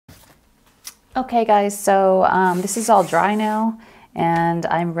Okay guys, so this is all dry now and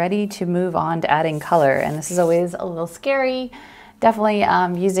I'm ready to move on to adding color, and this is always a little scary. Definitely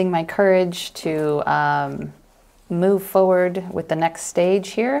using my courage to move forward with the next stage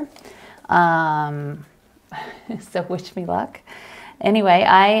here. So wish me luck. Anyway,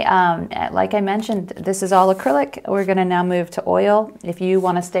 like I mentioned, this is all acrylic. We're gonna now move to oil. If you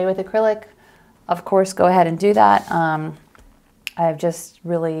wanna stay with acrylic, of course, go ahead and do that. I've just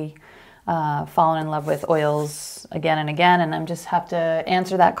really fallen in love with oils again and again, and I just have to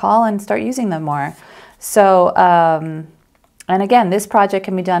answer that call and start using them more. So, and again, this project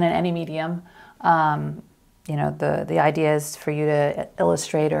can be done in any medium. You know, the idea is for you to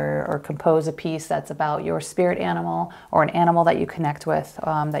illustrate or compose a piece that's about your spirit animal or an animal that you connect with,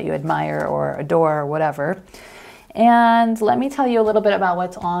 that you admire or adore or whatever. And let me tell you a little bit about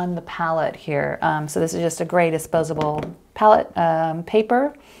what's on the palette here. So this is just a gray disposable palette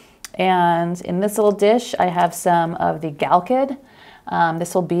paper. And in this little dish, I have some of the Galkid.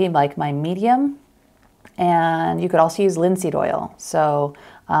 This will be like my medium. And you could also use linseed oil. So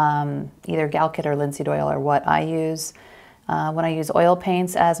either Galkid or linseed oil are what I use when I use oil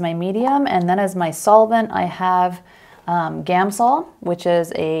paints as my medium. And then as my solvent, I have Gamsol, which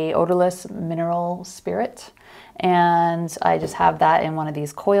is a odorless mineral spirit. And I just have that in one of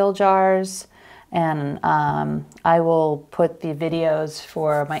these coil jars. And I will put the videos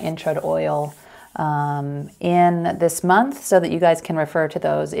for my intro to oil in this month so that you guys can refer to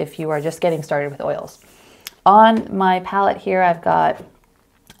those if you are just getting started with oils. On my palette here, I've got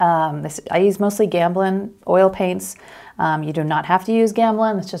I use mostly Gamblin oil paints. You do not have to use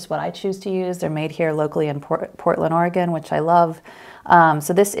Gamblin. It's just what I choose to use. They're made here locally in Portland, Oregon, which I love.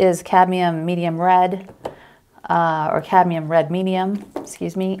 So this is cadmium medium red. Or cadmium red medium,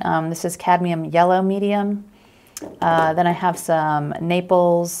 excuse me. This is cadmium yellow medium. Then I have some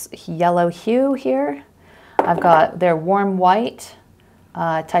Naples yellow hue here. I've got their warm white,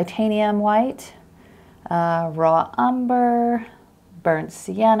 titanium white, raw umber, burnt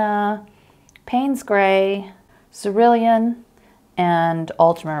sienna, Payne's gray, cerulean, and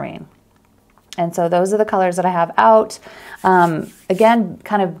ultramarine. And so those are the colors that I have out. Again,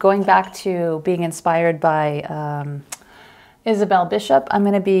 kind of going back to being inspired by Isabel Bishop, I'm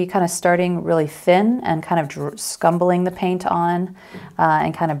going to be kind of starting really thin and kind of scumbling the paint on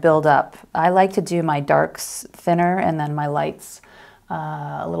and kind of build up. I like to do my darks thinner and then my lights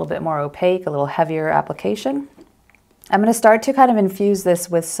a little bit more opaque, a little heavier application. I'm going to start to kind of infuse this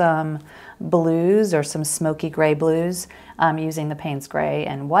with some blues or some smoky gray blues using the Payne's gray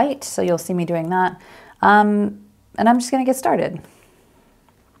and white. So you'll see me doing that. And I'm just going to get started.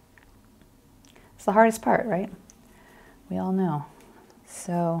 It's the hardest part, right? We all know.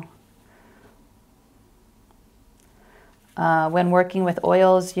 So when working with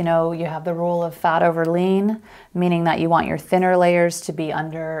oils, you know, you have the rule of fat over lean, meaning that you want your thinner layers to be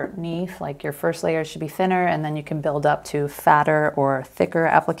underneath, like your first layer should be thinner, and then you can build up to fatter or thicker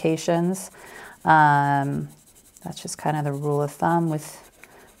applications. That's just kind of the rule of thumb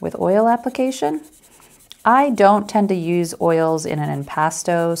with oil application. I don't tend to use oils in an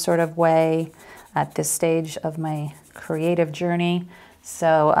impasto sort of way at this stage of my creative journey.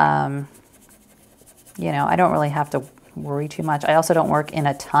 So, you know, I don't really have to worry too much. I also don't work in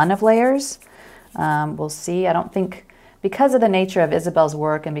a ton of layers. We'll see. I don't think, because of the nature of Isabel's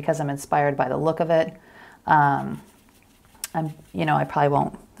work and because I'm inspired by the look of it, you know, I probably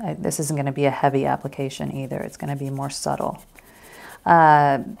won't, this isn't going to be a heavy application either. It's going to be more subtle.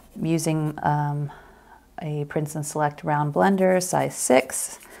 Using a Prince & Select round blender, size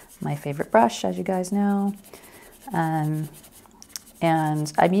 6, my favorite brush, as you guys know.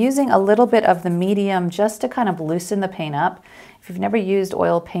 And I'm using a little bit of the medium just to kind of loosen the paint up. If you've never used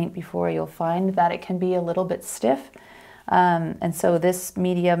oil paint before, you'll find that it can be a little bit stiff. And so this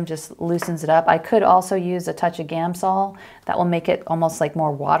medium just loosens it up. I could also use a touch of Gamsol. That will make it almost like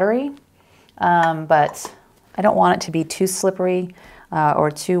more watery. But I don't want it to be too slippery or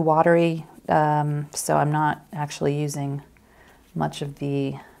too watery. So I'm not actually using much of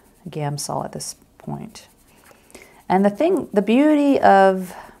the Gamsol at this point. And the beauty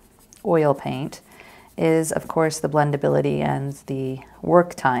of oil paint is, of course, the blendability and the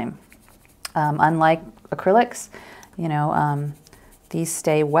work time. Unlike acrylics, you know, these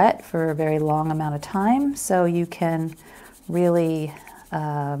stay wet for a very long amount of time, so you can really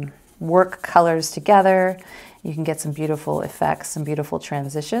work colors together. You can get some beautiful effects, some beautiful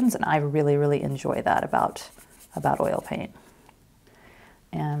transitions, and I really, really enjoy that about oil paint.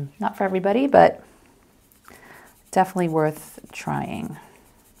 And not for everybody, but definitely worth trying.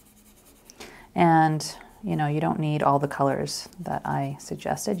 And you know, you don't need all the colors that I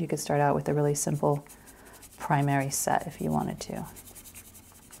suggested. You could start out with a really simple primary set if you wanted to.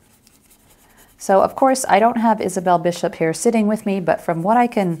 So of course I don't have Isabel Bishop here sitting with me, but from what I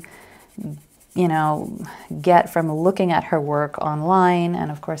can, you know, get from looking at her work online, and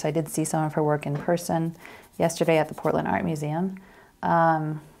of course I did see some of her work in person yesterday at the Portland Art Museum,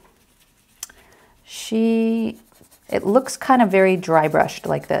 it looks kind of very dry brushed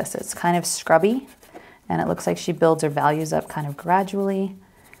like this. It's kind of scrubby, and it looks like she builds her values up kind of gradually.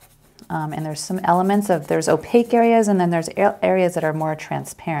 And there's some elements of, there's opaque areas, and then there's areas that are more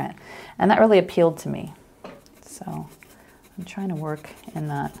transparent. And that really appealed to me. So I'm trying to work in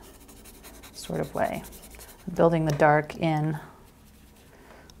that sort of way. Building the dark in.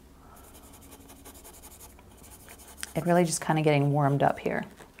 It really just kind of getting warmed up here.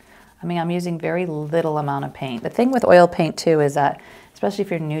 I mean, I'm using very little amount of paint. The thing with oil paint too is that, especially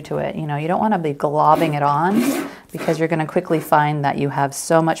if you're new to it, you know, you don't want to be globbing it on, because you're going to quickly find that you have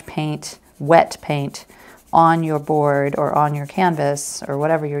so much paint, wet paint, on your board or on your canvas or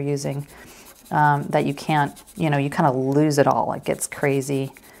whatever you're using, that you can't, you know, you kind of lose it all. It gets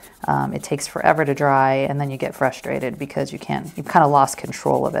crazy. It takes forever to dry, and then you get frustrated because you've kind of lost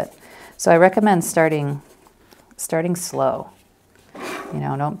control of it. So I recommend starting slow. You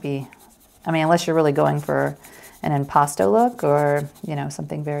know, don't be, I mean, unless you're really going for an impasto look or, you know,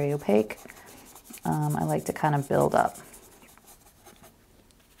 something very opaque. I like to kind of build up.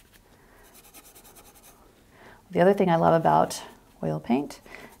 The other thing I love about oil paint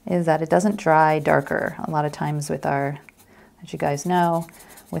is that it doesn't dry darker. A lot of times with our, as you guys know,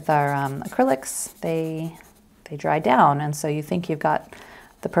 with our acrylics, they dry down, and so you think you've got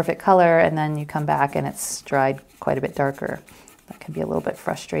the perfect color, and then you come back and it's dried quite a bit darker. That can be a little bit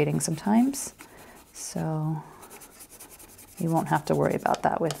frustrating sometimes. So you won't have to worry about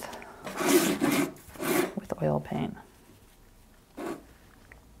that with oil paint.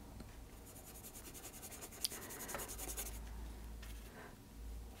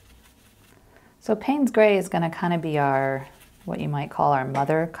 So Payne's Gray is going to kind of be our, what you might call our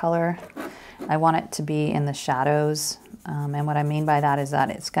mother color. I want it to be in the shadows, and what I mean by that is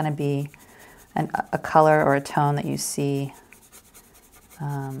that it's going to be a color or a tone that you see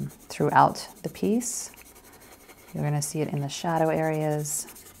throughout the piece. You're going to see it in the shadow areas.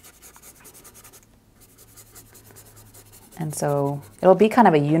 And so it'll be kind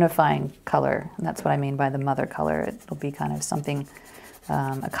of a unifying color, and that's what I mean by the mother color. It'll be kind of something,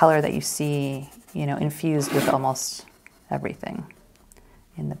 a color that you see, you know, infused with almost everything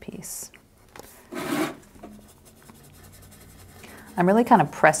in the piece. I'm really kind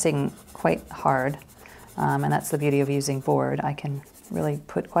of pressing quite hard, and that's the beauty of using board. I can really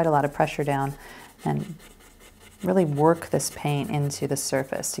put quite a lot of pressure down and really work this paint into the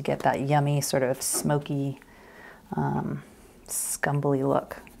surface to get that yummy sort of smoky, scumbly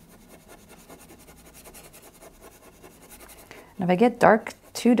look. And if I get dark,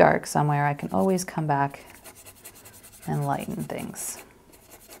 too dark somewhere, I can always come back and lighten things.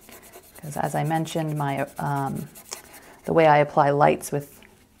 Because as I mentioned, my the way I apply lights with,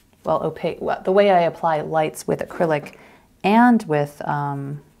 well, opaque, the way I apply lights with acrylic and with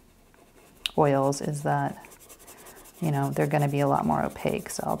oils is that, you know, they're going to be a lot more opaque,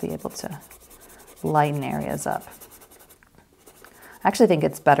 so I'll be able to lighten areas up. I actually think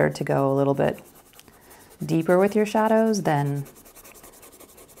it's better to go a little bit deeper with your shadows than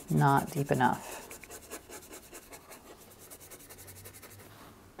not deep enough.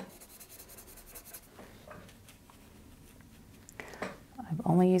 I'm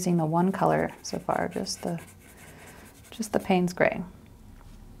only using the one color so far, just the Payne's Gray.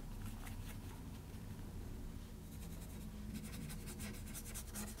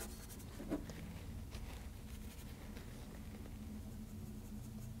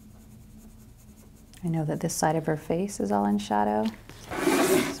 I know that this side of her face is all in shadow,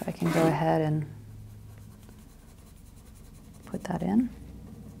 so I can go ahead and put that in.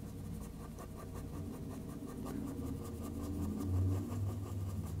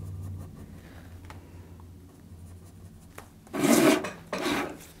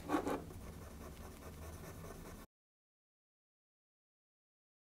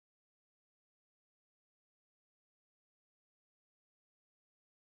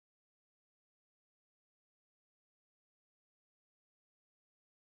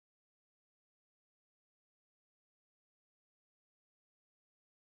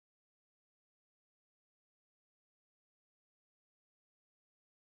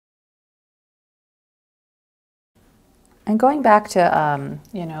 And going back to,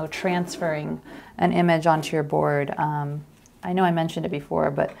 you know, transferring an image onto your board, I know I mentioned it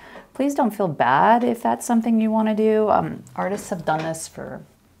before, but please don't feel bad if that's something you want to do. Artists have done this for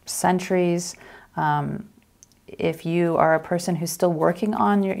centuries. If you are a person who's still working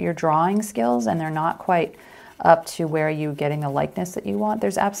on your drawing skills and they're not quite up to where you're getting the likeness that you want,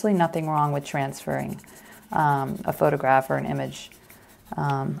 there's absolutely nothing wrong with transferring a photograph or an image,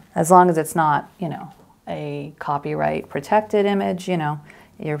 as long as it's not, you know, a copyright protected image. You know,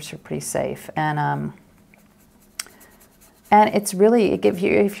 you're pretty safe. And it's really,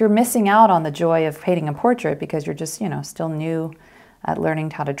 if you're missing out on the joy of painting a portrait because you're just, you know, still new at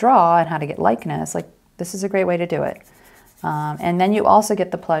learning how to draw and how to get likeness, like, this is a great way to do it. And then you also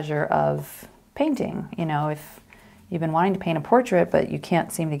get the pleasure of painting. You know, if you've been wanting to paint a portrait, but you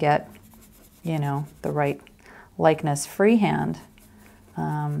can't seem to get, you know, the right likeness freehand, you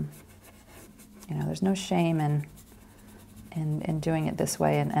know, there's no shame in doing it this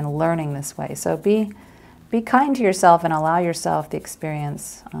way and learning this way. So be kind to yourself and allow yourself the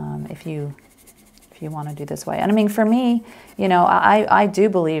experience if you want to do this way. And I mean, for me, you know, I do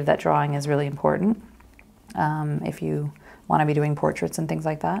believe that drawing is really important if you want to be doing portraits and things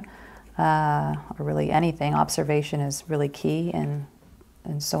like that, or really anything. Observation is really key and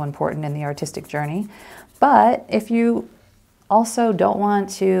so important in the artistic journey. But if you also don't want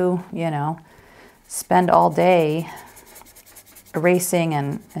to, you know, spend all day erasing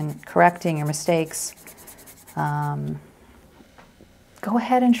and correcting your mistakes, go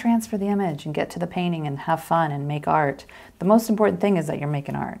ahead and transfer the image and get to the painting and have fun and make art. The most important thing is that you're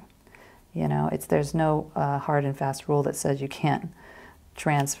making art. You know, there's no hard and fast rule that says you can't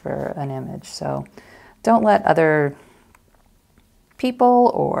transfer an image. So don't let other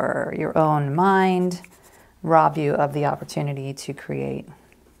people or your own mind rob you of the opportunity to create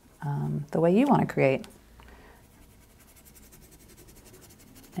the way you want to create.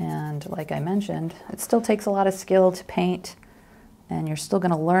 And like I mentioned, it still takes a lot of skill to paint, and you're still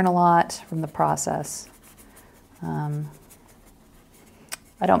going to learn a lot from the process.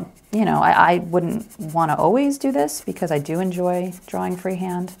 I wouldn't want to always do this because I do enjoy drawing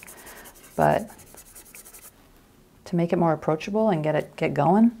freehand, but to make it more approachable and get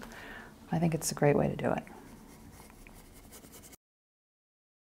going, I think it's a great way to do it.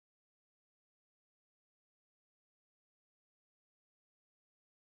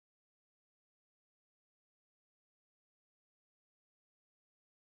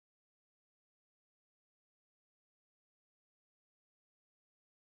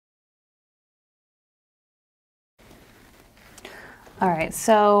 All right,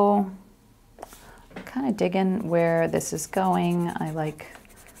 so kind of digging where this is going. I like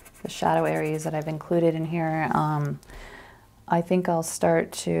the shadow areas that I've included in here. I think I'll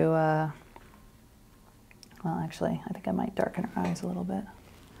start to, well, actually, I think I might darken her eyes a little bit.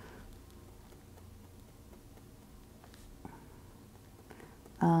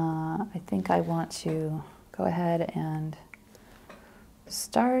 I think I want to go ahead and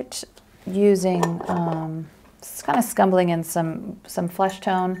start using, just kind of scumbling in some flesh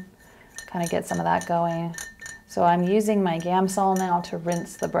tone, kind of get some of that going. So I'm using my Gamsol now to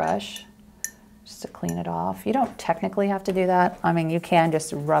rinse the brush, just to clean it off. You don't technically have to do that. I mean, you can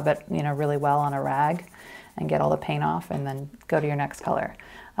just rub it, you know, really well on a rag and get all the paint off and then go to your next color.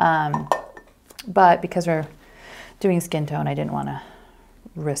 But because we're doing skin tone, I didn't want to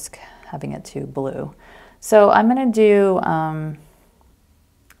risk having it too blue. So I'm gonna do a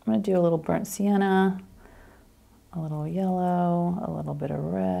little burnt sienna, a little yellow, a little bit of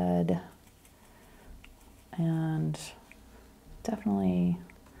red, and definitely,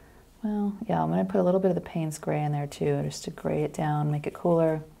 well, yeah, I'm going to put a little bit of the Payne's gray in there too, just to gray it down, make it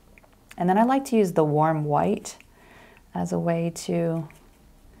cooler. And then I like to use the warm white as a way to,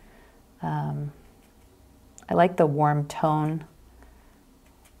 I like the warm tone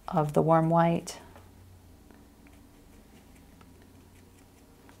of the warm white.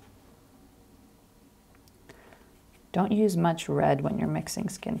 Don't use much red when you're mixing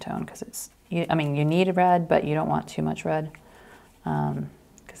skin tone because I mean, you need red, but you don't want too much red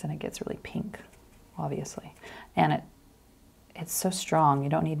because then it gets really pink, obviously. And it's so strong, you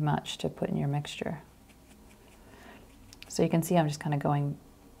don't need much to put in your mixture. So you can see I'm just kind of going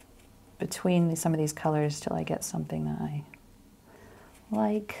between some of these colors till I get something that I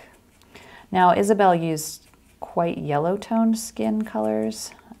like. Now, Isabel used quite yellow toned skin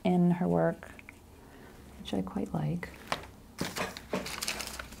colors in her work, which I quite like.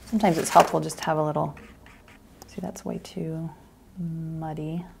 Sometimes it's helpful just to have a little, see, that's way too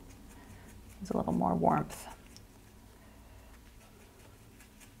muddy. There's a little more warmth.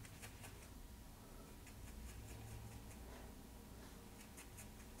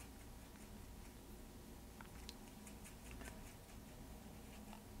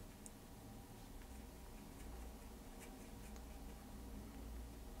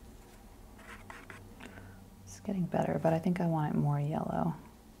 It's getting better, but I think I want it more yellow.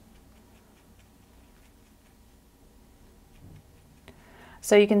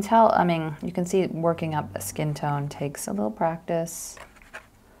 So you can tell, I mean, you can see working up a skin tone takes a little practice,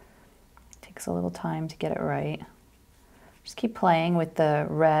 takes a little time to get it right. Just keep playing with the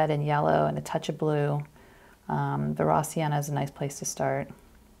red and yellow and a touch of blue. The raw sienna is a nice place to start.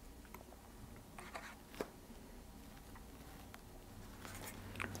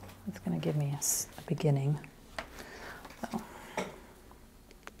 It's going to give me a beginning. So.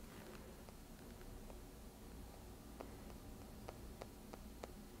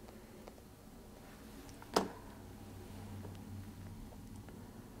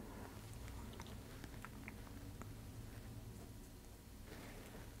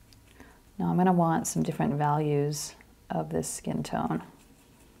 Now I'm going to want some different values of this skin tone.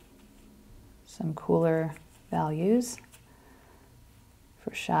 Some cooler values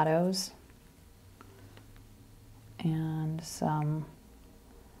for shadows and some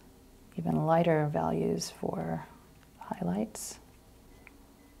even lighter values for highlights.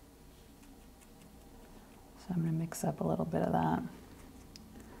 So I'm going to mix up a little bit of that.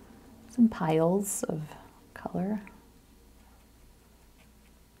 Some piles of color.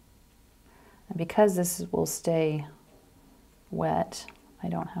 And because this will stay wet, I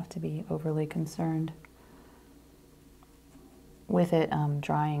don't have to be overly concerned with it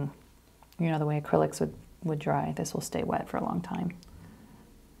drying. You know, the way acrylics would dry. This will stay wet for a long time.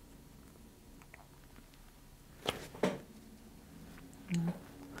 Yeah.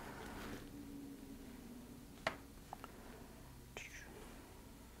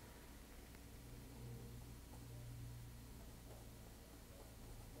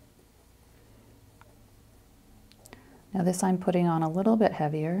 Now this I'm putting on a little bit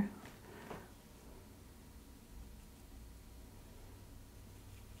heavier.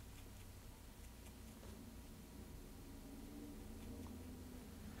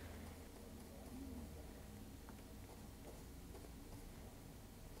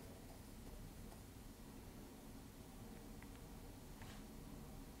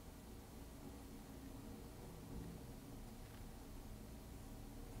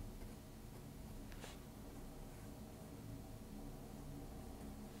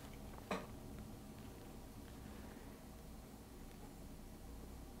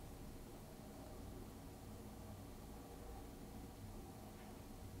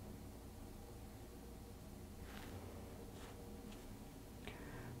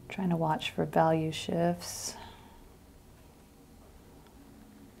 Trying to watch for value shifts.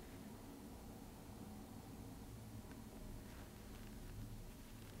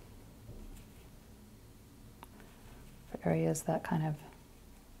 For areas that kind of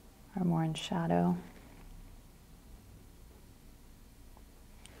are more in shadow.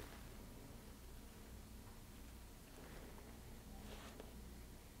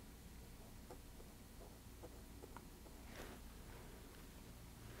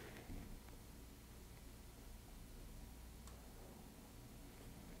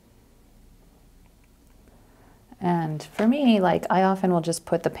 And for me, like, I often will just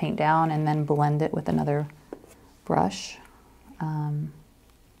put the paint down and then blend it with another brush.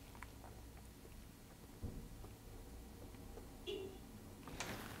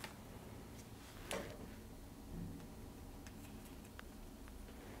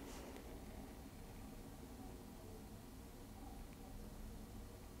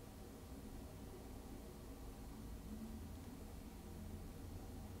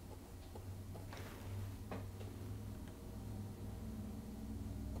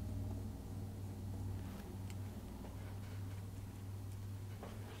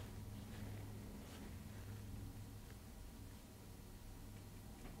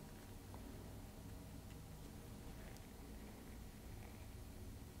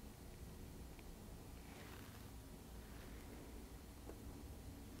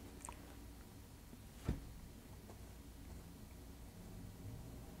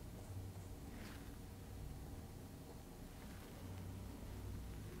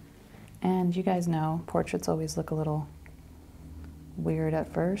 And you guys know portraits always look a little weird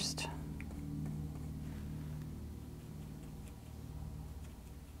at first.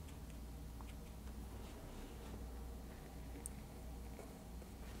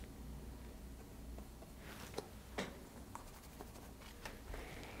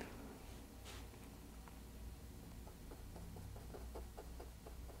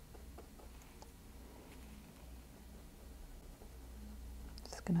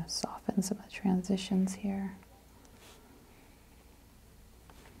 Going to soften some of the transitions here.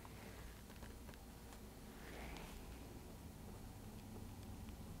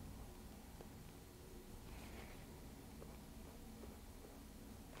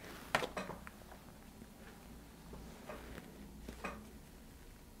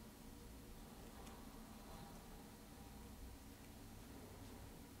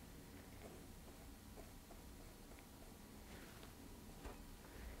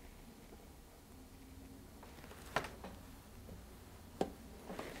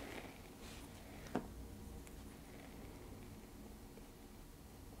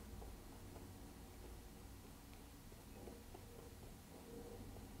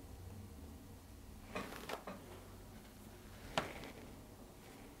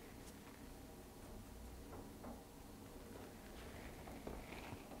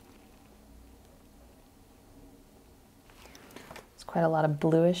 quite a lot of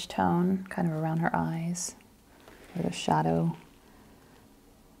bluish tone kind of around her eyes where the shadow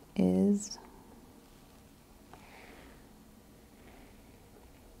is.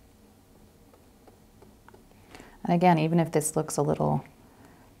 And again, even if this looks a little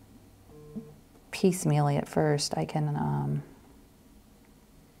piecemeally at first, I can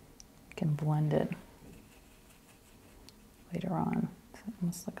blend it later on. It's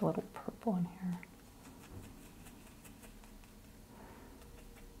almost like a little purple in here.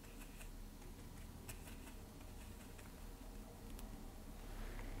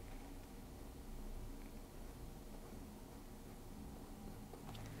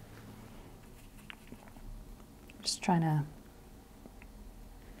 Just trying to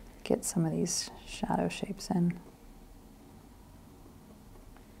get some of these shadow shapes in.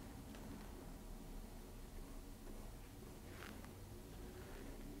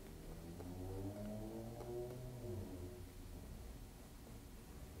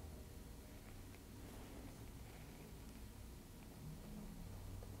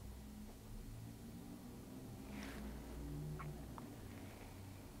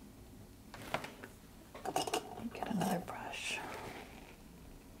 Get another brush.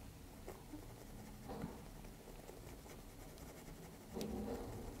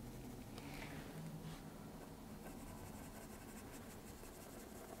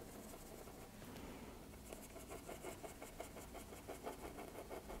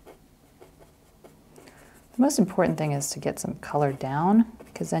 The most important thing is to get some color down,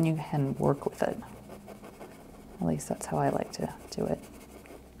 because then you can work with it. At least that's how I like to do it.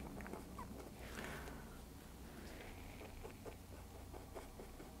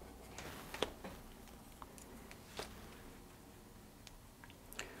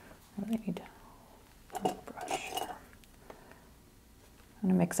 I really need a brush here. I'm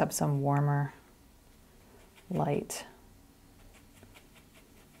going to mix up some warmer light.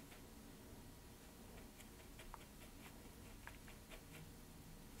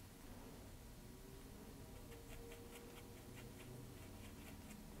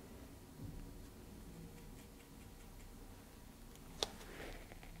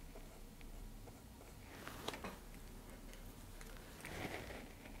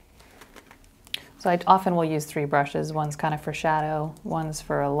 So I often will use 3 brushes. One's kind of for shadow, one's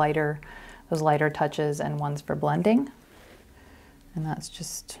for those lighter touches, and one's for blending. And that's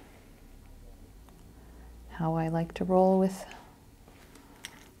just how I like to roll with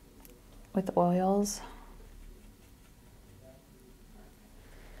oils.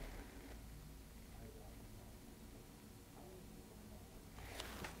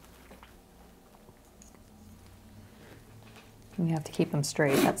 And you have to keep them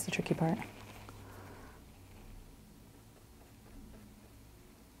straight, that's the tricky part.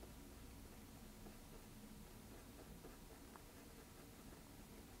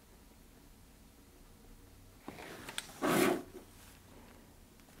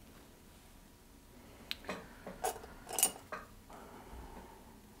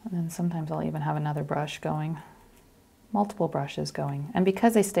 And then sometimes I'll even have another brush going, multiple brushes going. And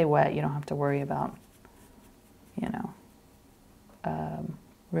because they stay wet, you don't have to worry about, you know,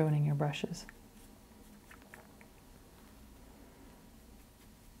 ruining your brushes.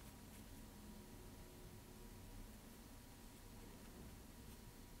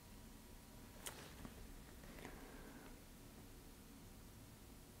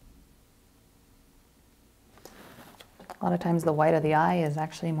 A lot of times the white of the eye is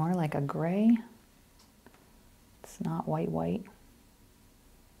actually more like a gray. It's not white,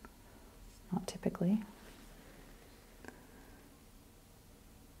 not typically.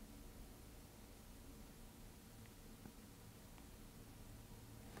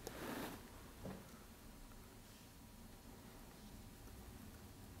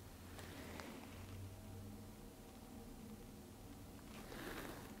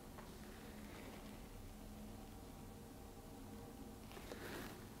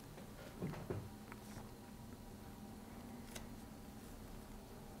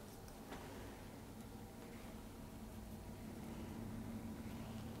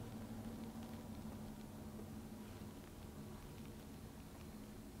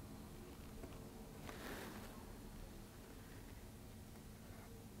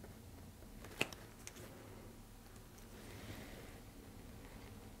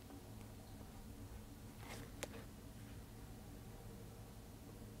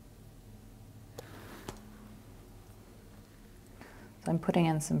 So I'm putting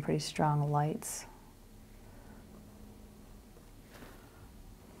in some pretty strong lights.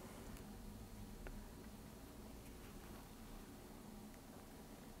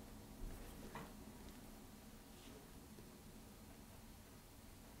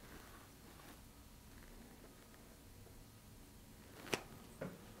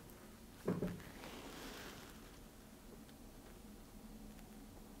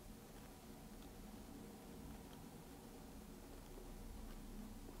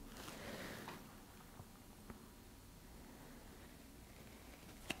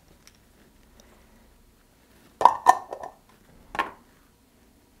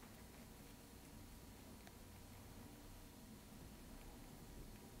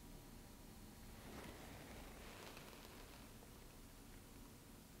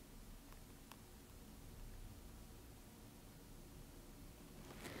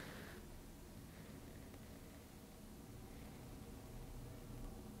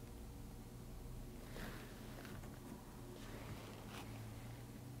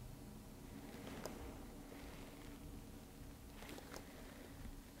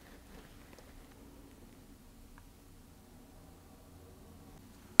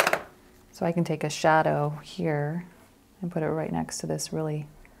 So I can take a shadow here and put it right next to this really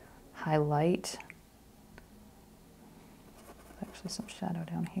high light. There's actually some shadow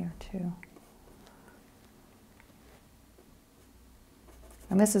down here too.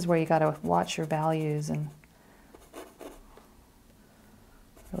 And this is where you got to watch your values and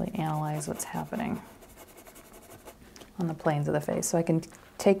really analyze what's happening on the planes of the face. So I can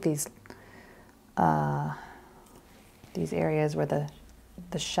take these areas where the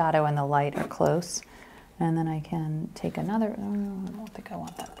shadow and the light are close, and then I can take another, I don't think I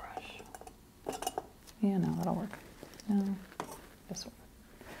want that brush. Yeah, no, that'll work. No, this one.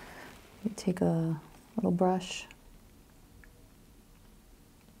 You take a little brush,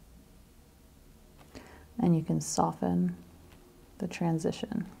 and you can soften the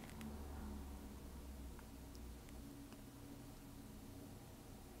transition.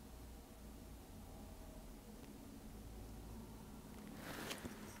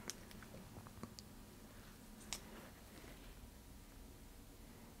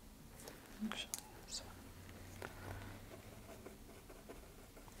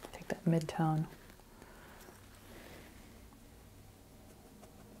 Take that mid-tone.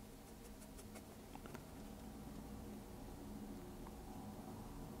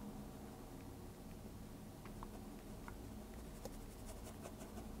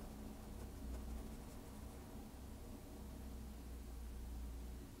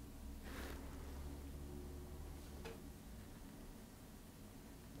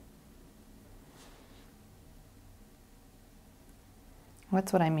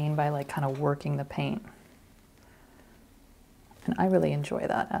 That's what I mean by like kind of working the paint. And I really enjoy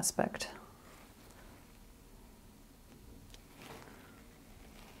that aspect.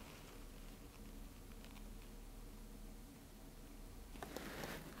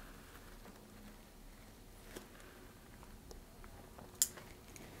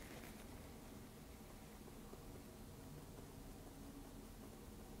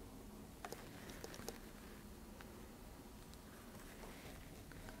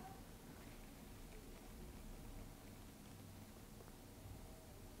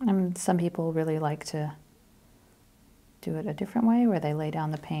 And some people really like to do it a different way, where they lay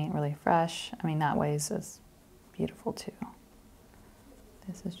down the paint really fresh. I mean, that way is beautiful too.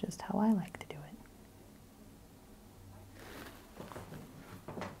 This is just how I like to do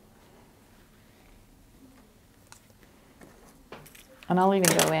it. And I'll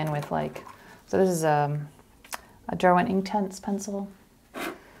even go in with like, so this is a Derwent Inktense pencil.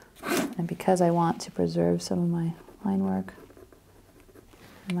 And because I want to preserve some of my line work,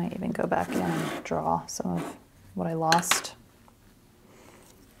 I might even go back in and draw some of what I lost.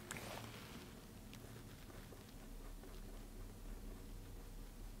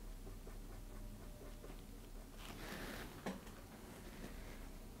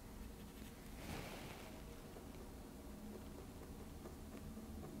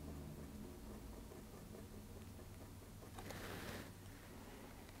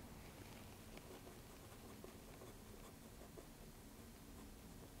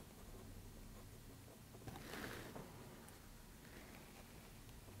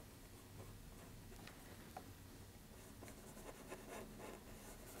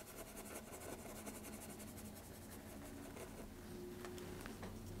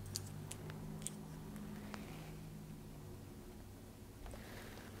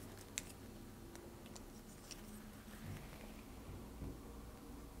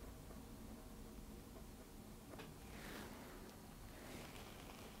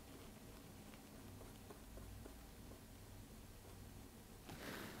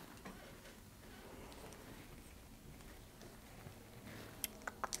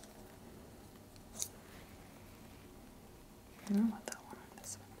 I don't want that one.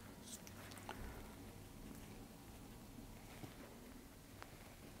 This one.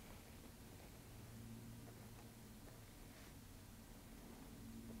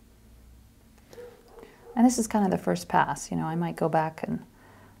 And this is kind of the first pass. You know, I might go back and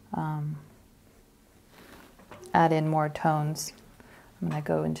add in more tones. I'm going to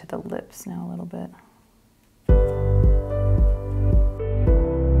go into the lips now a little bit.